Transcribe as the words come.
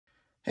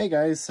Hey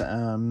guys,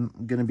 I'm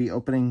going to be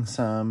opening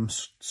some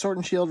Sword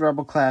and Shield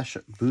Rebel Clash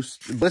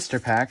blister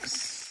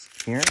packs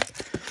here.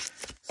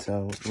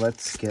 So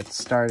let's get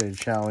started,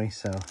 shall we?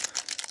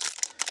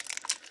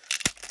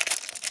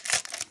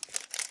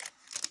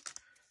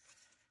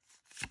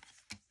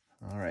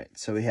 Alright,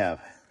 so we have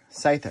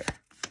Scyther,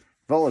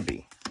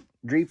 Volibee,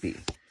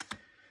 Dreepy,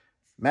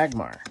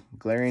 Magmar,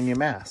 Galarian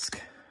Yamask,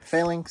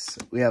 Phalanx.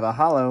 We have a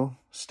Hollow,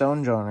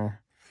 Stone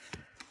Joiner.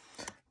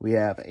 We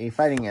have a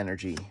Fighting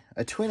Energy,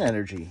 a Twin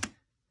Energy,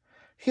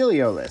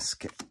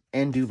 Heliolisk,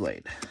 and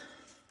Doublade.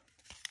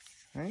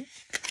 Alright,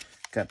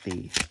 got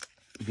the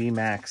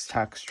VMAX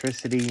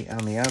Toxtricity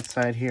on the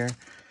outside here.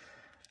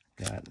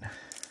 Got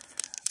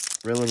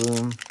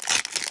Rillaboom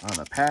on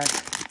the pack.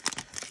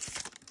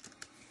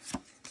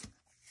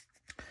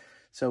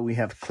 So we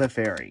have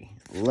Clefairy,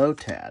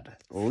 Lotad,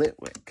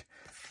 Litwick,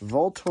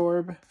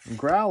 Voltorb,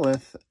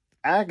 Growlithe,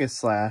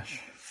 Aegislash,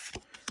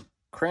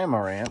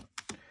 Cramorant,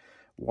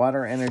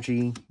 Water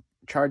Energy,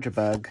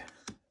 Charjabug,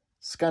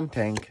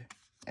 Skuntank,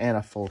 and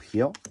a full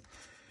heal.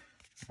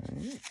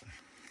 Right.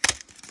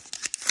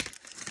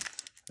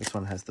 This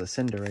one has the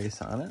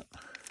Cinderace on it.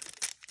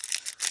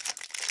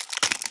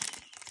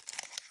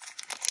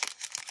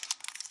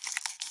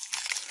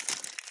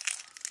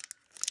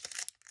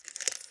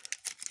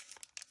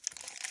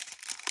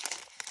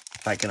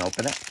 If I can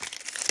open it.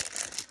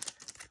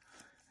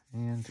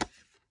 And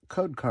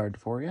code card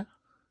for you.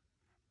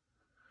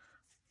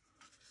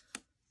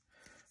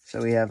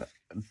 So we have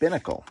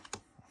Binnacle,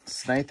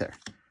 Scyther,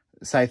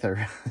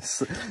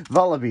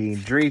 Volibee,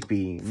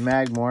 Dreepy,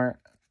 Magmar,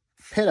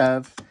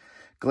 Pidove,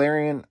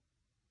 Galarian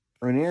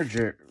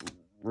Renierrigus,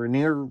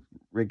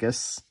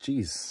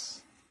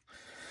 jeez,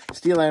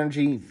 Steel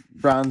Energy,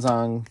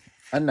 Bronzong,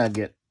 a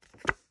Nugget,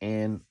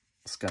 and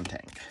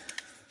Skuntank.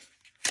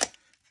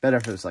 Better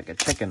if it was like a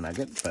chicken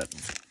nugget, but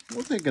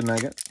we'll take a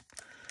nugget,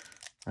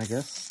 I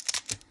guess.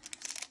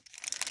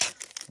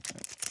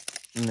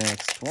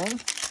 Next one.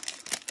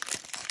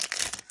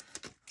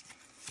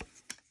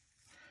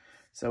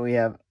 So we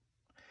have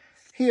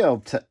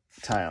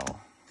Helioptile,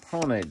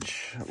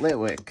 Honedge,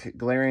 Litwick,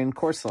 Galarian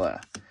Corsola,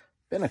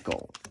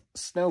 Binnacle,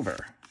 Snover,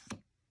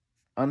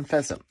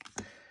 Unpheasant.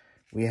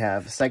 We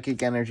have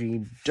Psychic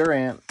Energy,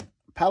 Durant,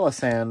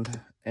 Palisand,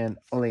 and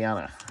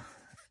Oleana.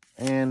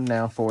 And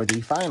now for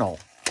the final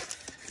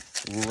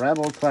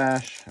Rebel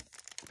Clash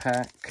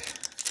pack.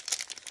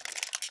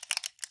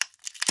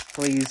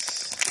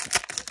 Please,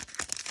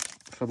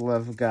 for the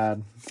love of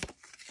God.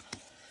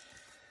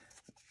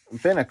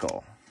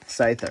 Binnacle,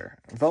 Scyther,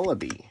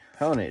 Volibee,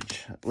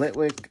 Honedge,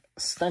 Litwick,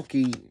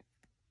 Stunky,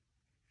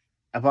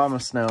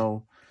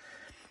 Abomasnow,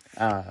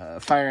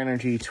 Fire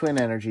Energy, Twin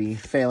Energy,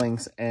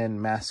 Phalanx, and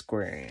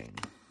Masquerain.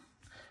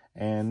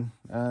 And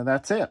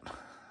that's it.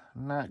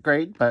 Not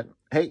great, but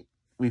hey,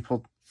 we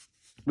pulled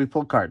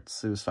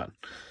cards. It was fun.